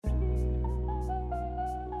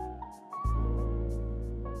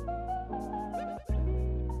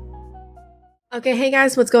Okay, hey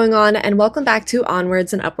guys, what's going on? And welcome back to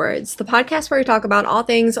Onwards and Upwards, the podcast where we talk about all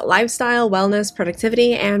things lifestyle, wellness,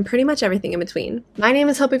 productivity, and pretty much everything in between. My name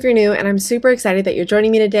is Hope if you're new, and I'm super excited that you're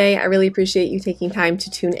joining me today. I really appreciate you taking time to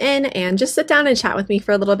tune in and just sit down and chat with me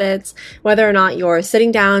for a little bit, whether or not you're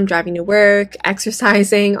sitting down, driving to work,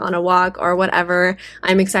 exercising, on a walk, or whatever.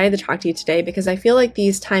 I'm excited to talk to you today because I feel like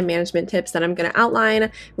these time management tips that I'm going to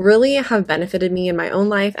outline really have benefited me in my own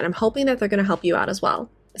life, and I'm hoping that they're going to help you out as well.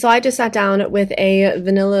 So I just sat down with a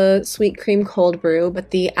vanilla sweet cream cold brew,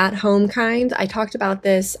 but the at-home kind. I talked about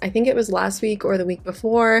this, I think it was last week or the week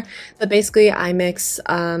before, but basically I mix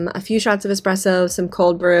a few shots of espresso, some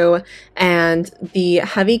cold brew, and the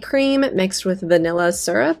heavy cream mixed with vanilla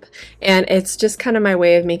syrup, and it's just kind of my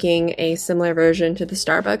way of making a similar version to the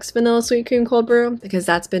Starbucks vanilla sweet cream cold brew, because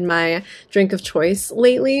that's been my drink of choice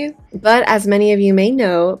lately. But as many of you may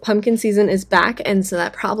know, pumpkin season is back, and so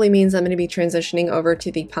that probably means I'm going to be transitioning over to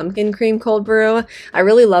the pumpkin cream cold brew. I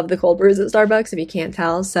really love the cold brews at Starbucks, if you can't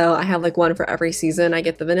tell, so I have like one for every season. I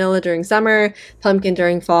get the vanilla during summer, pumpkin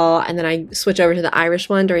during fall, and then I switch over to the Irish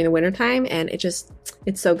one during the wintertime, and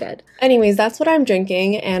it's so good. Anyways, that's what I'm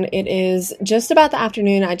drinking, and it is just about the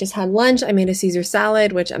afternoon. I just had lunch. I made a Caesar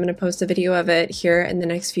salad, which I'm going to post a video of it here in the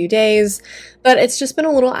next few days, but it's just been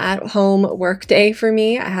a little at-home work day for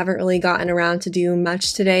me. I haven't really gotten around to do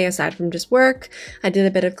much today aside from just work. I did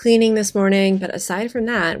a bit of cleaning this morning, but aside from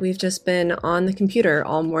that, we've just been on the computer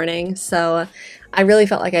all morning, so I really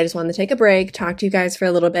felt like I just wanted to take a break, talk to you guys for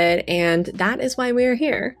a little bit, and that is why we are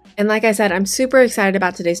here. And like I said, I'm super excited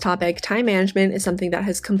about today's topic. Time management is something that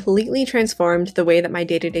has completely transformed the way that my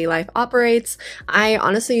day-to-day life operates. I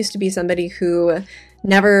honestly used to be somebody who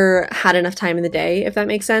never had enough time in the day, if that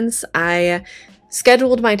makes sense. I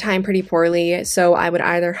scheduled my time pretty poorly, so I would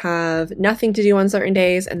either have nothing to do on certain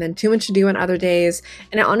days and then too much to do on other days,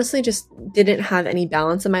 and I honestly just didn't have any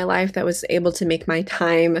balance in my life that was able to make my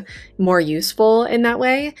time more useful in that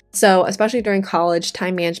way. So especially during college,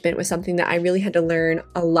 time management was something that I really had to learn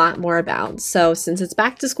a lot more about. So since it's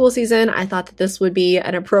back to school season, I thought that this would be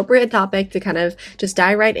an appropriate topic to kind of just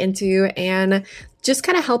dive right into and just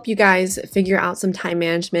kind of help you guys figure out some time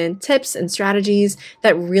management tips and strategies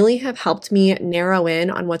that really have helped me narrow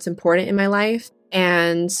in on what's important in my life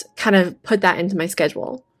and kind of put that into my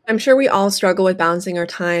schedule. I'm sure we all struggle with balancing our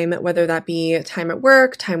time, whether that be time at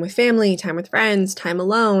work, time with family, time with friends, time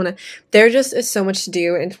alone. There just is so much to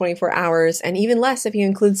do in 24 hours, and even less if you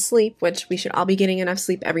include sleep, which we should all be getting enough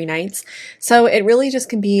sleep every night. So it really just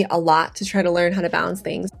can be a lot to try to learn how to balance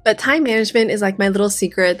things. But time management is like my little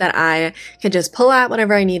secret that I can just pull out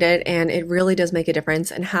whenever I need it, and it really does make a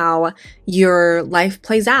difference in how your life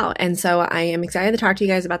plays out. And so I am excited to talk to you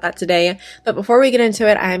guys about that today. But before we get into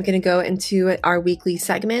it, I am going to go into our weekly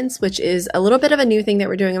segment, which is a little bit of a new thing that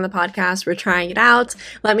we're doing on the podcast. We're trying it out.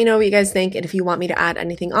 Let me know what you guys think, and if you want me to add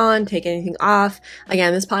anything on, take anything off.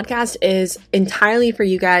 Again, this podcast is entirely for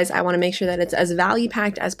you guys. I want to make sure that it's as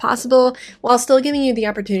value-packed as possible while still giving you the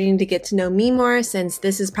opportunity to get to know me more, since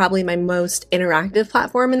this is probably my most interactive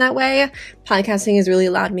platform in that way. Podcasting has really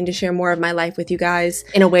allowed me to share more of my life with you guys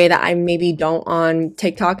in a way that I maybe don't on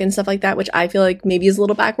TikTok and stuff like that, which I feel like maybe is a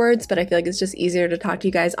little backwards, but I feel like it's just easier to talk to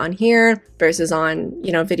you guys on here versus on,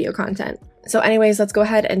 video content. So anyways, let's go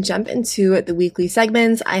ahead and jump into the weekly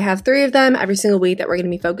segments. I have 3 of them every single week that we're going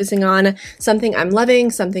to be focusing on. Something I'm loving,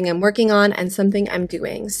 something I'm working on, and something I'm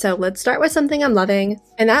doing. So let's start with something I'm loving.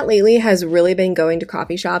 And that lately has really been going to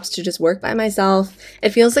coffee shops to just work by myself. It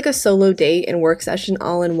feels like a solo date and work session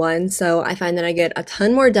all in one. So I find that I get a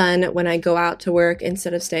ton more done when I go out to work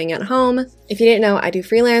instead of staying at home. If you didn't know, I do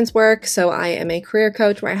freelance work. So I am a career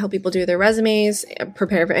coach where I help people do their resumes,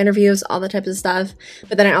 prepare for interviews, all that type of stuff.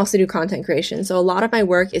 But then I also do content creation. So a lot of my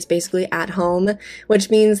work is basically at home, which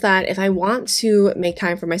means that if I want to make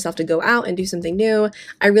time for myself to go out and do something new,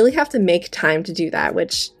 I really have to make time to do that,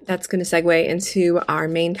 which that's going to segue into our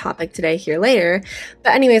main topic today here later.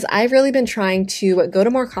 But anyways, I've really been trying to go to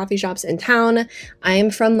more coffee shops in town. I am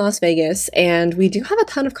from Las Vegas, and we do have a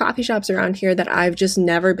ton of coffee shops around here that I've just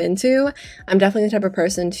never been to. I'm definitely the type of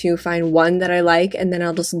person to find one that I like, and then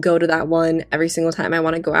I'll just go to that one every single time I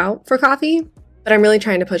want to go out for coffee. But I'm really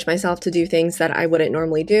trying to push myself to do things that I wouldn't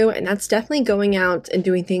normally do, and that's definitely going out and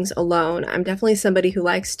doing things alone. I'm definitely somebody who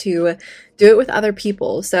likes to do it with other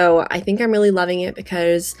people, so I think I'm really loving it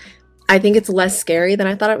because I think it's less scary than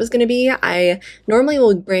I thought it was going to be. I normally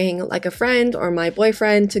will bring like a friend or my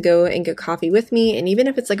boyfriend to go and get coffee with me, and even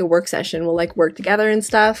if it's like a work session, we'll like work together and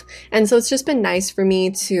stuff. And so it's just been nice for me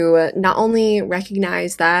to not only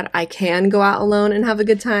recognize that I can go out alone and have a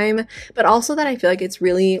good time, but also that I feel like it's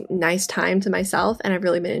really nice time to myself, and I've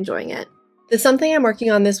really been enjoying it. The something I'm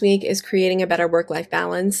working on this week is creating a better work-life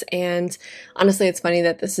balance. And honestly, it's funny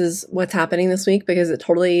that this is what's happening this week because it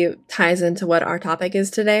totally ties into what our topic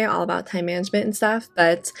is today, all about time management and stuff.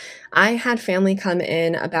 But I had family come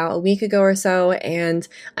in about a week ago or so, and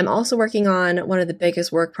I'm also working on one of the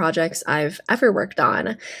biggest work projects I've ever worked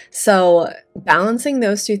on. So balancing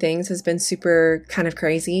those two things has been super kind of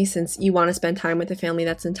crazy since you want to spend time with the family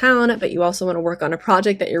that's in town, but you also want to work on a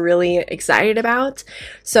project that you're really excited about.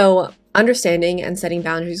 So understanding and setting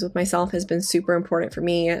boundaries with myself has been super important for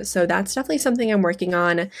me. So that's definitely something I'm working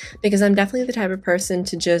on because I'm definitely the type of person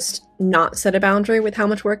to just not set a boundary with how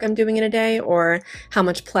much work I'm doing in a day or how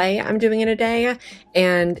much play I'm doing in a day.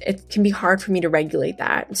 And it can be hard for me to regulate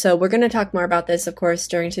that. So we're going to talk more about this, of course,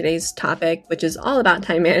 during today's topic, which is all about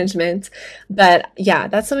time management. But yeah,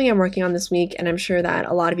 that's something I'm working on this week. And I'm sure that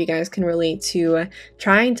a lot of you guys can relate to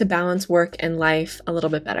trying to balance work and life a little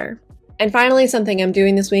bit better. And finally, something I'm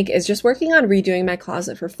doing this week is just working on redoing my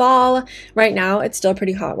closet for fall. Right now, it's still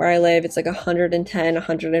pretty hot where I live. It's like 110,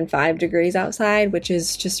 105 degrees outside, which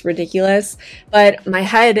is just ridiculous. But my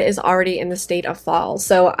head is already in the state of fall.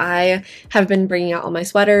 So I have been bringing out all my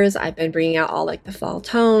sweaters. I've been bringing out all like the fall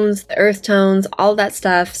tones, the earth tones, all that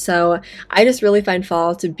stuff. So I just really find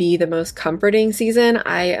fall to be the most comforting season.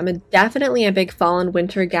 I am definitely a big fall and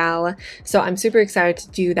winter gal. So I'm super excited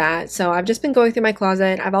to do that. So I've just been going through my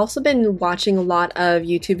closet. I've also been watching a lot of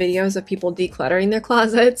YouTube videos of people decluttering their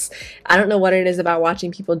closets. I don't know what it is about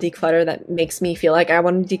watching people declutter that makes me feel like I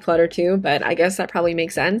want to declutter too, but I guess that probably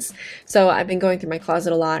makes sense. So I've been going through my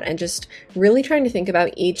closet a lot and just really trying to think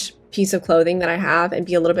about each piece of clothing that I have and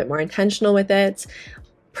be a little bit more intentional with it.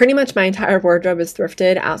 Pretty much my entire wardrobe is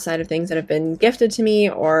thrifted outside of things that have been gifted to me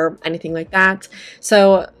or anything like that.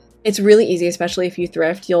 So it's really easy, especially if you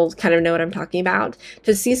thrift, you'll kind of know what I'm talking about,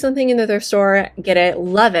 to see something in the thrift store, get it,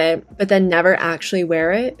 love it, but then never actually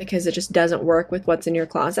wear it because it just doesn't work with what's in your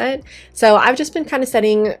closet. So I've just been kind of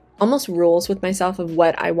setting almost rules with myself of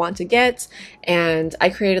what I want to get. And I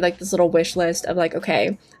created like this little wish list of like,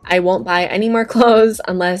 okay, I won't buy any more clothes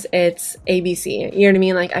unless it's ABC. You know what I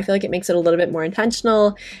mean? Like, I feel like it makes it a little bit more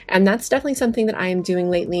intentional. And that's definitely something that I am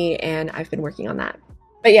doing lately. And I've been working on that.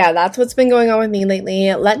 But yeah, that's what's been going on with me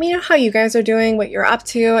lately. Let me know how you guys are doing, what you're up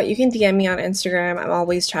to. You can DM me on Instagram. I'm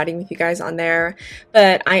always chatting with you guys on there.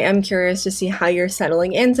 But I am curious to see how you're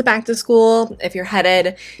settling into back to school, if you're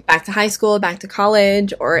headed back to high school, back to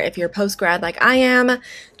college, or if you're post-grad like I am.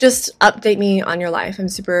 Just update me on your life. I'm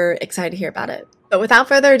super excited to hear about it. But without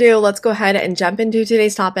further ado, let's go ahead and jump into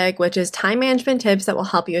today's topic, which is time management tips that will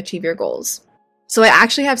help you achieve your goals. So I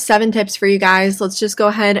actually have 7 tips for you guys. Let's just go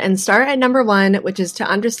ahead and start at number 1, which is to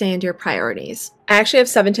understand your priorities. I actually have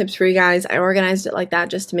 7 tips for you guys. I organized it like that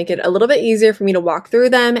just to make it a little bit easier for me to walk through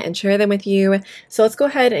them and share them with you. So let's go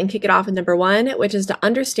ahead and kick it off with number 1, which is to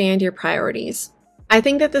understand your priorities. I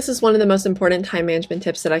think that this is one of the most important time management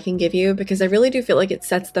tips that I can give you because I really do feel like it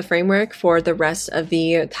sets the framework for the rest of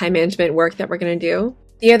the time management work that we're going to do.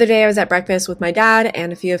 The other day I was at breakfast with my dad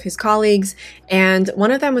and a few of his colleagues, and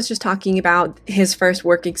one of them was just talking about his first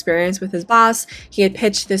work experience with his boss. He had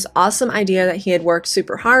pitched this awesome idea that he had worked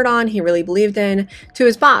super hard on, he really believed in, to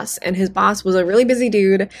his boss, and his boss was a really busy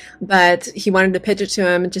dude, but he wanted to pitch it to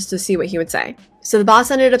him just to see what he would say. So the boss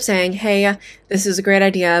ended up saying, hey, this is a great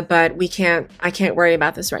idea, but I can't worry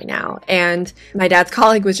about this right now. And my dad's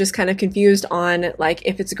colleague was just kind of confused on, like,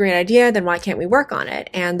 if it's a great idea, then why can't we work on it?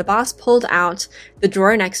 And the boss pulled out the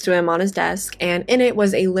drawer next to him on his desk, and in it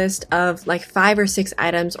was a list of like 5 or 6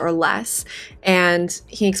 items or less. And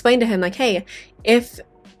he explained to him, like, hey, if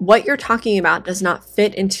what you're talking about does not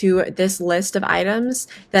fit into this list of items,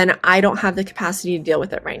 then I don't have the capacity to deal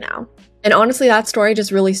with it right now. And honestly, that story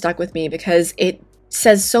just really stuck with me because it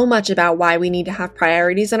says so much about why we need to have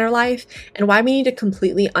priorities in our life and why we need to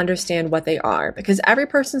completely understand what they are, because every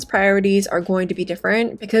person's priorities are going to be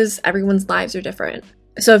different because everyone's lives are different.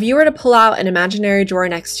 So if you were to pull out an imaginary drawer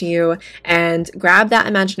next to you and grab that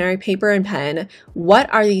imaginary paper and pen,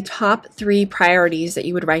 what are the top 3 priorities that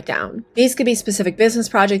you would write down? These could be specific business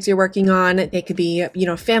projects you're working on. They could be,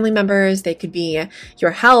 family members. They could be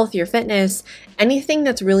your health, your fitness, anything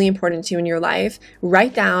that's really important to you in your life.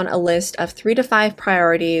 Write down a list of 3 to 5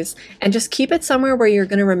 priorities and just keep it somewhere where you're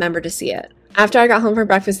going to remember to see it. After I got home from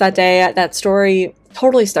breakfast that day, that story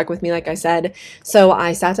totally stuck with me, like I said. So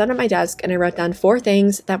I sat down at my desk and I wrote down 4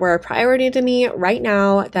 things that were a priority to me right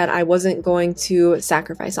now that I wasn't going to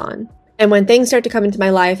sacrifice on. And when things start to come into my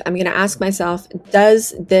life, I'm going to ask myself,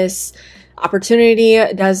 does this opportunity,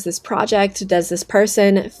 does this project, does this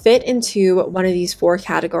person fit into one of these 4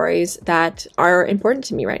 categories that are important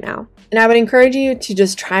to me right now? And I would encourage you to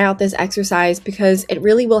just try out this exercise because it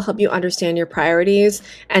really will help you understand your priorities.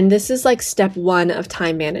 And this is like step one of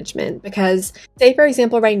time management. Because say, for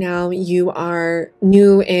example, right now you are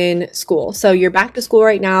new in school. So you're back to school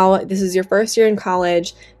right now. This is your first year in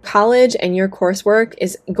college. College and your coursework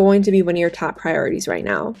is going to be one of your top priorities right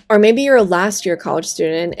now. Or maybe you're a last year college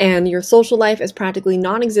student and your social life is practically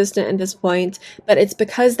non-existent at this point, but it's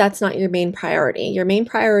because that's not your main priority. Your main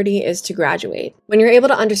priority is to graduate. When you're able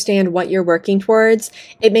to understand what you're working towards,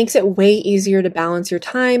 it makes it way easier to balance your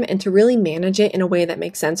time and to really manage it in a way that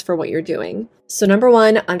makes sense for what you're doing. So number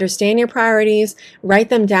one, understand your priorities, write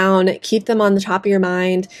them down, keep them on the top of your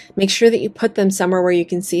mind, make sure that you put them somewhere where you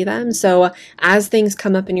can see them. So as things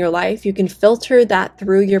come up in your life, you can filter that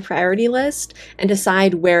through your priority list and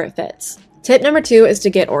decide where it fits. Tip number two is to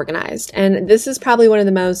get organized. And this is probably one of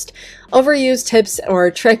the most overused tips or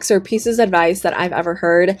tricks or pieces of advice that I've ever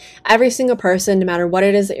heard. Every single person, no matter what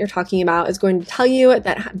it is that you're talking about, is going to tell you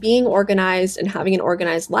that being organized and having an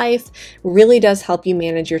organized life really does help you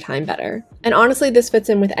manage your time better. And honestly, this fits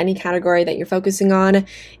in with any category that you're focusing on.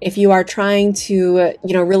 If you are trying to,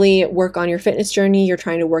 really work on your fitness journey, you're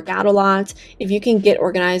trying to work out a lot, if you can get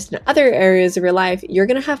organized in other areas of your life, you're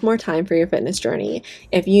going to have more time for your fitness journey.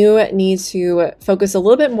 If you need to focus a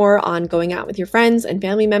little bit more on going out with your friends and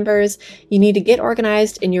family members, you need to get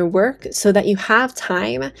organized in your work so that you have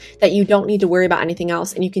time that you don't need to worry about anything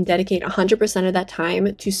else and you can dedicate 100% of that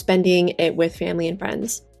time to spending it with family and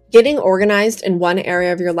friends. Getting organized in one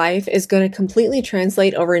area of your life is going to completely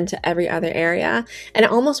translate over into every other area, and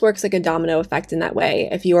it almost works like a domino effect in that way.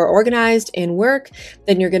 If you are organized in work,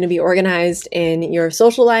 then you're going to be organized in your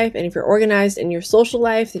social life, and if you're organized in your social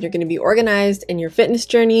life, then you're going to be organized in your fitness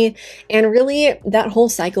journey, and really that whole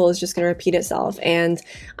cycle is just going to repeat itself. And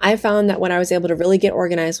I found that when I was able to really get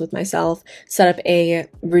organized with myself, set up a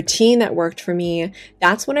routine that worked for me,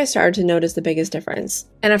 that's when I started to notice the biggest difference.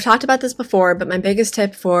 And I've talked about this before, but my biggest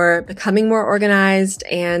tip for becoming more organized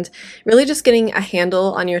and really just getting a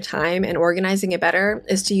handle on your time and organizing it better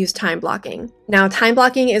is to use time blocking. Now, time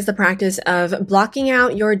blocking is the practice of blocking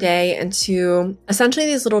out your day into essentially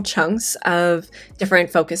these little chunks of different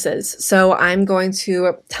focuses. So I'm going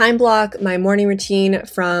to time block my morning routine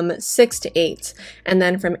from 6 to 8. And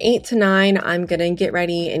then from 8 to 9, I'm going to get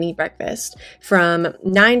ready and eat breakfast. From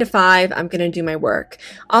 9 to 5, I'm going to do my work.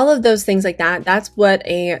 All of those things like that, that's what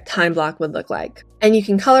a time block would look like. And you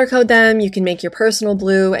can color code them, you can make your personal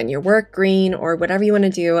blue and your work green or whatever you want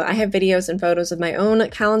to do. I have videos and photos of my own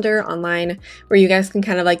calendar online where you guys can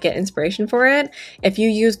kind of like get inspiration for it. If you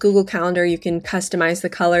use Google Calendar, you can customize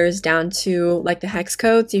the colors down to like the hex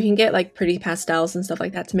codes. You can get like pretty pastels and stuff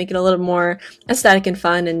like that to make it a little more aesthetic and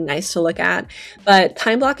fun and nice to look at. But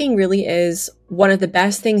time blocking really is one of the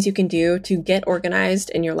best things you can do to get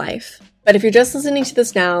organized in your life. But if you're just listening to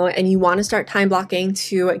this now and you want to start time blocking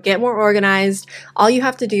to get more organized, all you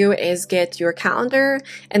have to do is get your calendar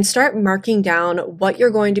and start marking down what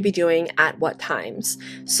you're going to be doing at what times.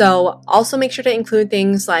 So also make sure to include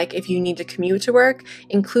things like if you need to commute to work,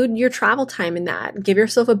 include your travel time in that. Give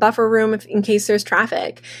yourself a buffer room in case there's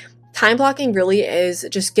traffic. Time blocking really is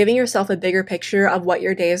just giving yourself a bigger picture of what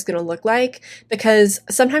your day is going to look like, because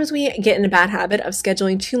sometimes we get in a bad habit of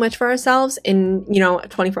scheduling too much for ourselves in,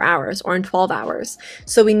 24 hours or in 12 hours.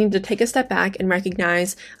 So we need to take a step back and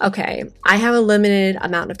recognize, okay, I have a limited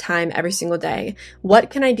amount of time every single day. What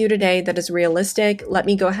can I do today that is realistic? Let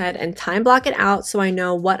me go ahead and time block it out so I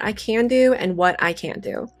know what I can do and what I can't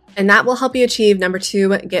do. And that will help you achieve number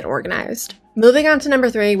 2, get organized. Moving on to number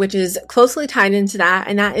 3, which is closely tied into that,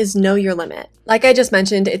 and that is know your limit. Like I just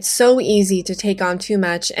mentioned, it's so easy to take on too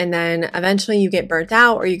much and then eventually you get burnt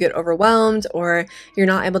out or you get overwhelmed or you're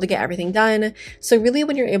not able to get everything done. So really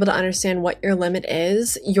when you're able to understand what your limit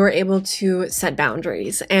is, you're able to set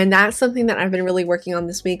boundaries. And that's something that I've been really working on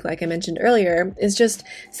this week, like I mentioned earlier, is just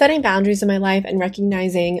setting boundaries in my life and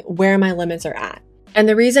recognizing where my limits are at. And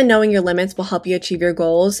the reason knowing your limits will help you achieve your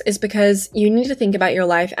goals is because you need to think about your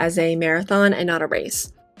life as a marathon and not a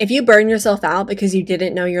race. If you burn yourself out because you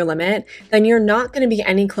didn't know your limit, then you're not going to be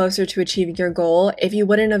any closer to achieving your goal if you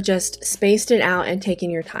wouldn't have just spaced it out and taken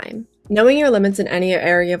your time. Knowing your limits in any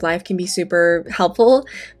area of life can be super helpful,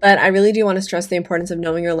 but I really do want to stress the importance of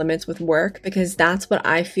knowing your limits with work, because that's what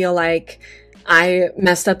I feel like I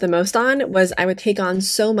messed up the most on. Was I would take on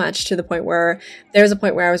so much to the point where there was a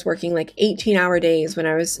point where I was working like 18-hour days when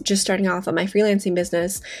I was just starting off on my freelancing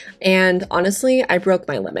business. And honestly, I broke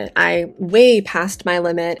my limit. I way passed my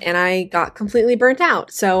limit and I got completely burnt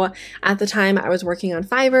out. So at the time I was working on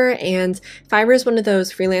Fiverr, and Fiverr is one of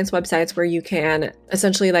those freelance websites where you can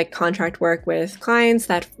essentially like contract work with clients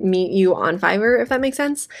that meet you on Fiverr, if that makes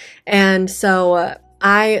sense. And so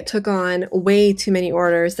I took on way too many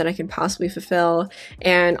orders that I could possibly fulfill,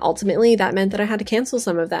 and ultimately that meant that I had to cancel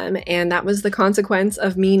some of them, and that was the consequence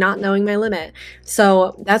of me not knowing my limit.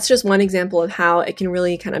 So that's just one example of how it can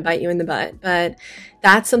really kind of bite you in the butt, but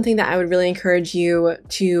that's something that I would really encourage you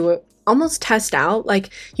to almost test out. Like,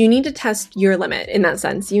 you need to test your limit in that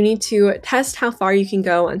sense. You need to test how far you can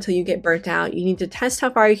go until you get burnt out. You need to test how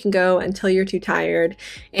far you can go until you're too tired.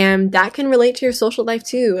 And that can relate to your social life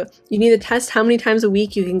too. You need to test how many times a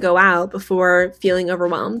week you can go out before feeling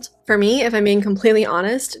overwhelmed. For me, if I'm being completely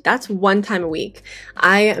honest, that's 1 time a week.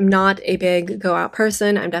 I am not a big go out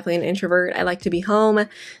person. I'm definitely an introvert. I like to be home.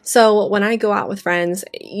 So when I go out with friends,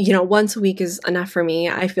 once a week is enough for me.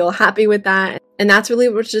 I feel happy with that. And that's really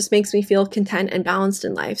what just makes me feel content and balanced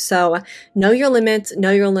in life. So know your limits,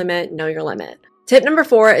 know your limit, know your limit. Tip number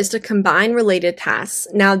 4 is to combine related tasks.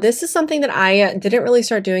 Now, this is something that I didn't really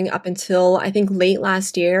start doing up until I think late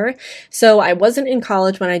last year. So I wasn't in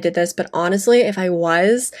college when I did this, but honestly, if I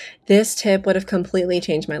was, this tip would have completely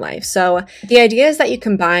changed my life. So the idea is that you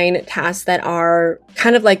combine tasks that are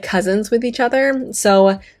kind of like cousins with each other.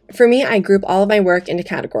 So for me, I group all of my work into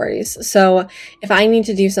categories. So if I need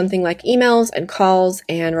to do something like emails and calls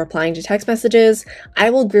and replying to text messages, I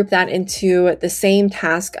will group that into the same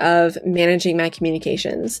task of managing my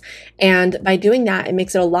communications. And by doing that, it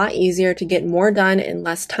makes it a lot easier to get more done in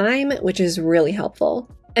less time, which is really helpful.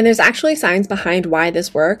 And there's actually science behind why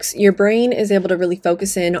this works. Your brain is able to really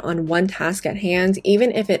focus in on one task at hand, even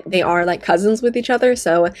if they are like cousins with each other.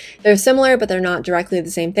 So they're similar, but they're not directly the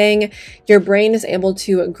same thing. Your brain is able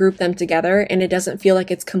to group them together, and it doesn't feel like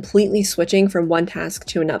it's completely switching from one task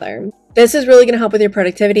to another. This is really going to help with your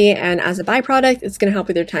productivity, and as a byproduct, it's going to help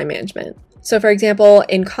with your time management. So for example,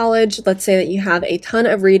 in college, let's say that you have a ton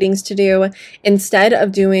of readings to do. Instead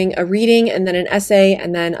of doing a reading and then an essay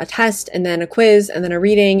and then a test and then a quiz and then a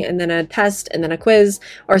reading and then a test and then a quiz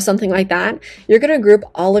or something like that, you're going to group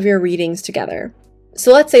all of your readings together.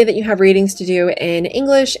 So let's say that you have readings to do in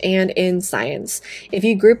English and in science. If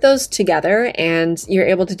you group those together and you're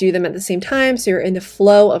able to do them at the same time, so you're in the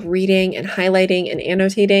flow of reading and highlighting and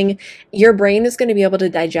annotating, your brain is going to be able to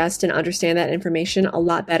digest and understand that information a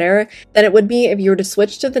lot better than it would be if you were to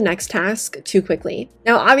switch to the next task too quickly.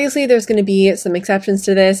 Now, obviously, there's going to be some exceptions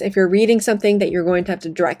to this. If you're reading something that you're going to have to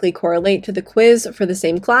directly correlate to the quiz for the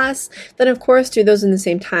same class, then of course do those in the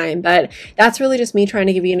same time. But that's really just me trying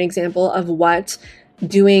to give you an example of what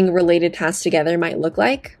doing related tasks together might look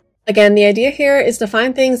like. Again, the idea here is to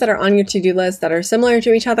find things that are on your to-do list that are similar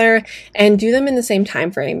to each other and do them in the same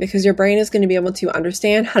time frame, because your brain is going to be able to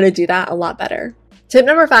understand how to do that a lot better. Tip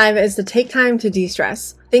number 5 is to take time to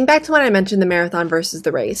de-stress. Think back to when I mentioned the marathon versus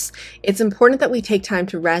the race. It's important that we take time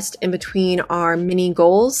to rest in between our mini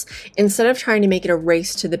goals instead of trying to make it a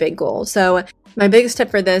race to the big goal. So my biggest tip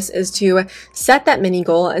for this is to set that mini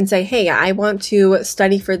goal and say, hey, I want to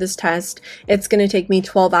study for this test. It's going to take me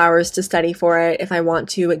 12 hours to study for it if I want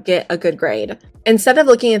to get a good grade. Instead of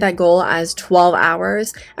looking at that goal as 12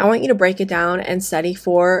 hours, I want you to break it down and study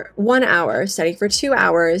for 1 hour, study for 2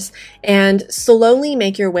 hours, and slowly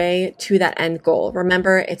make your way to that end goal.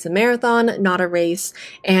 Remember, it's a marathon, not a race.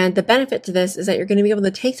 And the benefit to this is that you're going to be able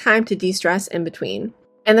to take time to de-stress in between.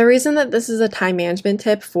 And the reason that this is a time management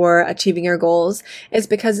tip for achieving your goals is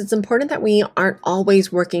because it's important that we aren't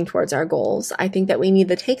always working towards our goals. I think that we need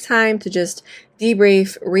to take time to just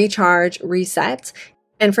debrief, recharge, reset.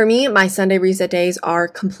 And for me, my Sunday reset days are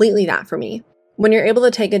completely that for me. When you're able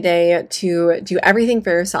to take a day to do everything for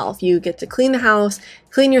yourself, you get to clean the house,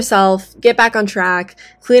 clean yourself, get back on track,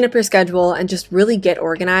 clean up your schedule, and just really get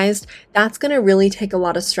organized. That's going to really take a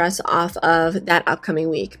lot of stress off of that upcoming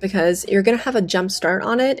week, because you're going to have a jump start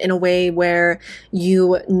on it in a way where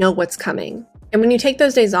you know what's coming. And when you take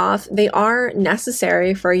those days off, they are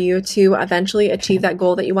necessary for you to eventually achieve that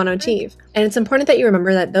goal that you want to achieve. And it's important that you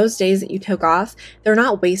remember that those days that you took off, they're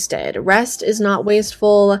not wasted. Rest is not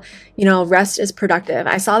wasteful. Rest is productive.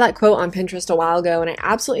 I saw that quote on Pinterest a while ago and I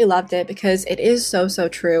absolutely loved it because it is so, so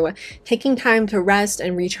true. Taking time to rest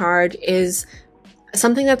and recharge is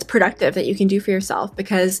something that's productive that you can do for yourself,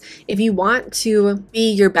 because if you want to be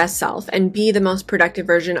your best self and be the most productive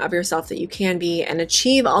version of yourself that you can be and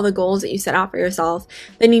achieve all the goals that you set out for yourself,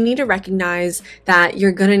 then you need to recognize that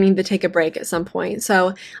you're going to need to take a break at some point.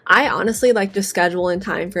 So I honestly like to schedule in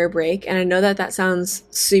time for a break, and I know that that sounds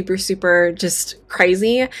super, super just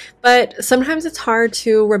crazy, but sometimes it's hard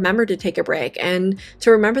to remember to take a break and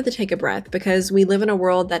to remember to take a breath, because we live in a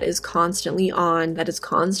world that is constantly on, that is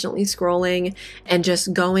constantly scrolling and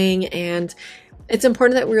just going, and it's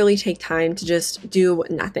important that we really take time to just do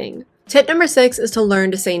nothing. Tip number 6 is to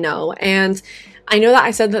learn to say no. And I know that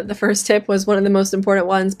I said that the first tip was one of the most important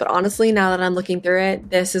ones, but honestly, now that I'm looking through it,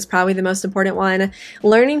 this is probably the most important one.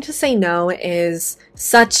 Learning to say no is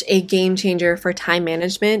such a game changer for time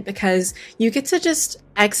management because you get to just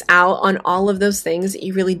X out on all of those things that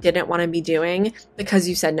you really didn't want to be doing because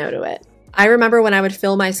you said no to it. I remember when I would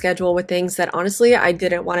fill my schedule with things that honestly I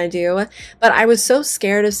didn't want to do, but I was so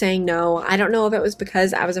scared of saying no. I don't know if it was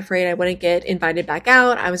because I was afraid I wouldn't get invited back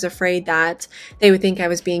out. I was afraid that they would think I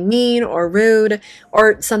was being mean or rude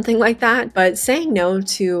or something like that. But saying no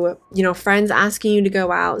to, friends asking you to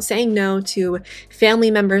go out, saying no to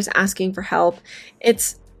family members asking for help,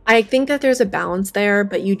 I think that there's a balance there,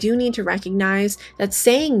 but you do need to recognize that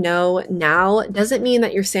saying no now doesn't mean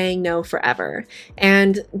that you're saying no forever.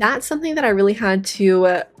 And that's something that I really had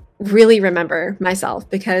to really remember myself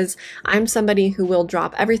because I'm somebody who will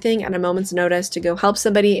drop everything at a moment's notice to go help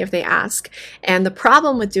somebody if they ask. And the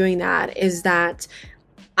problem with doing that is that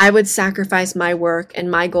I would sacrifice my work and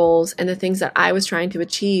my goals and the things that I was trying to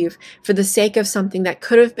achieve for the sake of something that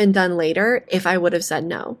could have been done later if I would have said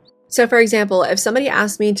no. So for example, if somebody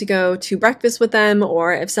asked me to go to breakfast with them,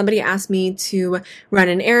 or if somebody asked me to run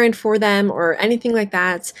an errand for them or anything like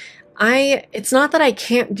that, it's not that I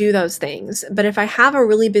can't do those things, but if I have a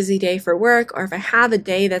really busy day for work, or if I have a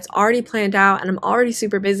day that's already planned out and I'm already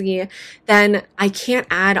super busy, then I can't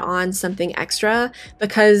add on something extra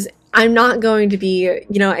because I'm not going to be,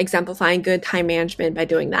 exemplifying good time management by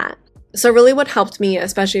doing that. So really what helped me,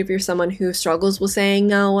 especially if you're someone who struggles with saying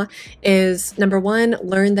no, is number 1,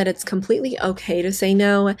 learn that it's completely okay to say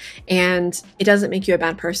no, and it doesn't make you a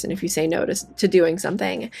bad person if you say no to doing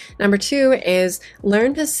something. Number 2 is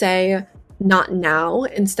learn to say not now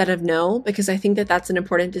instead of no, because I think that that's an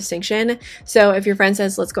important distinction. So if your friend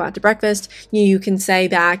says, let's go out to breakfast, you can say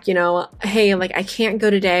back, hey, I can't go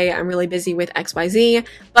today. I'm really busy with XYZ,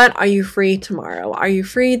 but are you free tomorrow? Are you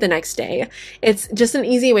free the next day? It's just an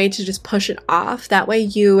easy way to just push it off. That way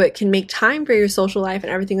you can make time for your social life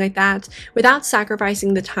and everything like that without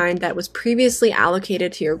sacrificing the time that was previously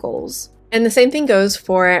allocated to your goals. And the same thing goes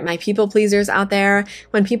for my people pleasers out there.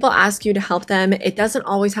 When people ask you to help them, it doesn't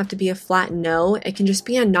always have to be a flat no. It can just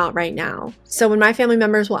be a not right now. So when my family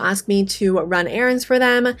members will ask me to run errands for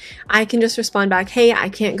them, I can just respond back, hey, I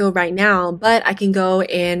can't go right now, but I can go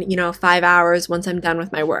in, 5 hours once I'm done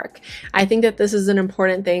with my work. I think that this is an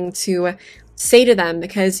important thing to say to them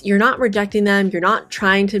because you're not rejecting them, you're not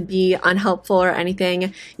trying to be unhelpful or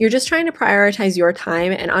anything. You're just trying to prioritize your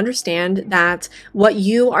time and understand that what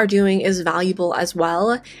you are doing is valuable as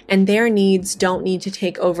well, and their needs don't need to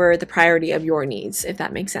take over the priority of your needs, if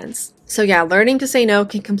that makes sense. So yeah, learning to say no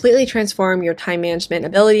can completely transform your time management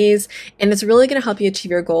abilities, and it's really going to help you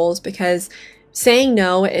achieve your goals because saying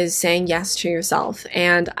no is saying yes to yourself.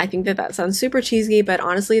 And I think that sounds super cheesy, but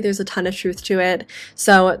honestly, there's a ton of truth to it.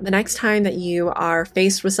 So the next time that you are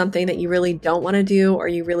faced with something that you really don't want to do or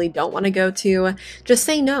you really don't want to go to, just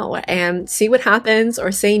say no and see what happens, or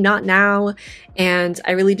say not now. And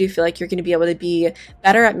I really do feel like you're going to be able to be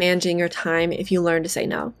better at managing your time if you learn to say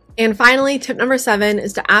no. And finally, tip number 7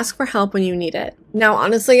 is to ask for help when you need it. Now,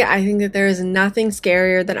 honestly, I think that there is nothing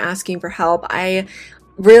scarier than asking for help. I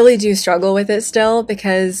really do struggle with it still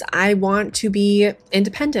because I want to be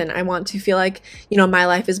independent. I want to feel like, my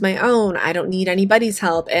life is my own. I don't need anybody's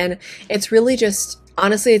help. And it's really just,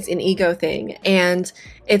 honestly, it's an ego thing. And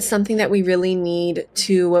it's something that we really need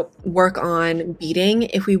to work on beating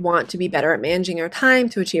if we want to be better at managing our time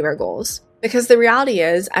to achieve our goals. Because the reality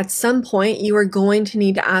is, at some point, you are going to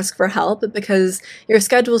need to ask for help because your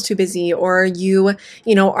schedule is too busy, or you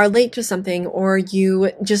are late to something, or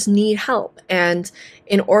you just need help. And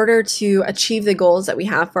in order to achieve the goals that we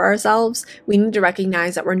have for ourselves, we need to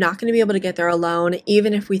recognize that we're not going to be able to get there alone,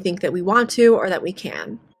 even if we think that we want to or that we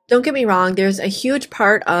can. Don't get me wrong, there's a huge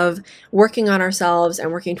part of working on ourselves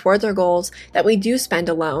and working towards our goals that we do spend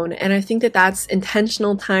alone, and I think that that's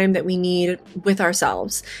intentional time that we need with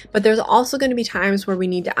ourselves. But there's also going to be times where we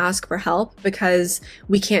need to ask for help because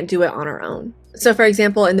we can't do it on our own. So for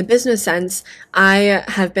example, in the business sense, I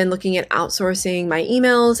have been looking at outsourcing my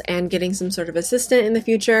emails and getting some sort of assistant in the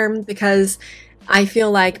future because I feel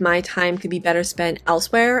like my time could be better spent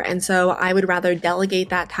elsewhere, and so I would rather delegate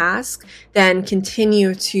that task than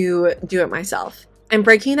continue to do it myself. And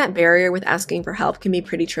breaking that barrier with asking for help can be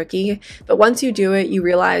pretty tricky, but once you do it, you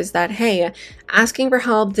realize that, hey, asking for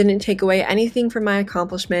help didn't take away anything from my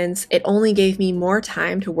accomplishments. It only gave me more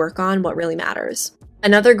time to work on what really matters.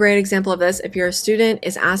 Another great example of this, if you're a student,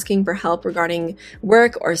 is asking for help regarding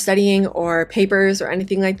work or studying or papers or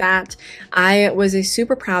anything like that. I was a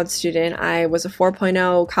super proud student. I was a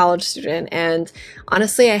 4.0 college student, and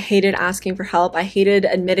honestly, I hated asking for help. I hated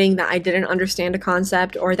admitting that I didn't understand a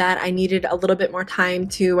concept or that I needed a little bit more time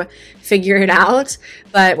to figure it out.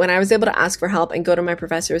 But when I was able to ask for help and go to my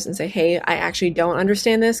professors and say, hey, I actually don't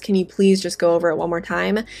understand this, can you please just go over it one more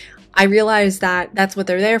time? I realized that that's what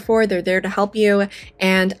they're there for. They're there to help you.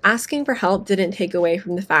 And asking for help didn't take away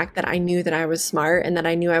from the fact that I knew that I was smart and that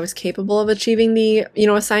I knew I was capable of achieving the,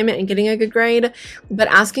 assignment and getting a good grade. But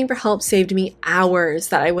asking for help saved me hours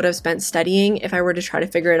that I would have spent studying if I were to try to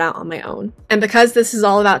figure it out on my own. And because this is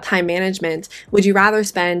all about time management, would you rather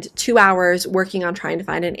spend 2 hours working on trying to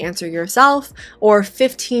find an answer yourself or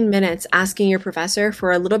 15 minutes asking your professor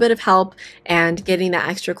for a little bit of help and getting that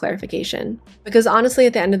extra clarification? Because honestly,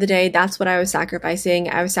 at the end of the day, that's what I was sacrificing.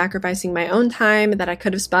 I was sacrificing my own time that I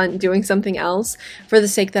could have spent doing something else for the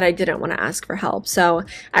sake that I didn't want to ask for help. So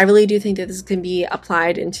I really do think that this can be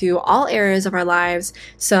applied into all areas of our lives.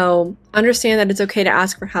 So understand that it's okay to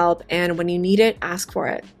ask for help, and when you need it, ask for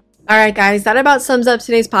it. All right, guys, that about sums up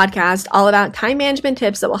today's podcast, all about time management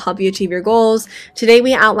tips that will help you achieve your goals. Today,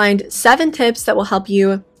 we outlined 7 tips that will help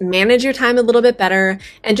you manage your time a little bit better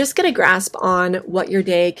and just get a grasp on what your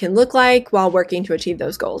day can look like while working to achieve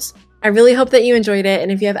those goals. I really hope that you enjoyed it.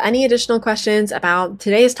 And if you have any additional questions about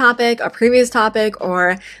today's topic, a previous topic,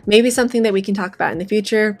 or maybe something that we can talk about in the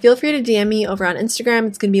future, feel free to DM me over on Instagram.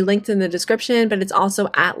 It's going to be linked in the description, but it's also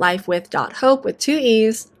at lifewith.hope with 2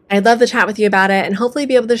 E's. I'd love to chat with you about it and hopefully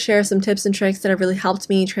be able to share some tips and tricks that have really helped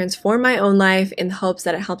me transform my own life in the hopes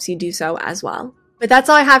that it helps you do so as well. But that's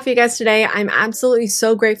all I have for you guys today. I'm absolutely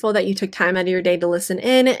so grateful that you took time out of your day to listen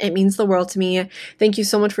in. It means the world to me. Thank you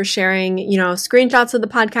so much for sharing, screenshots of the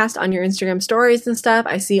podcast on your Instagram stories and stuff.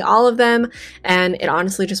 I see all of them, and it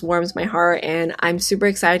honestly just warms my heart, and I'm super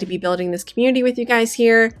excited to be building this community with you guys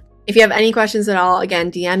here. If you have any questions at all,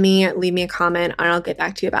 again, DM me, leave me a comment, and I'll get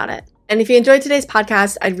back to you about it. And if you enjoyed today's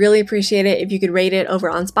podcast, I'd really appreciate it if you could rate it over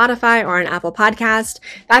on Spotify or on Apple Podcast.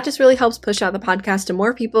 That just really helps push out the podcast to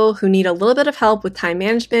more people who need a little bit of help with time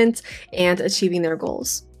management and achieving their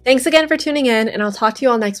goals. Thanks again for tuning in, and I'll talk to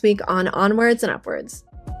you all next week on Onwards and Upwards.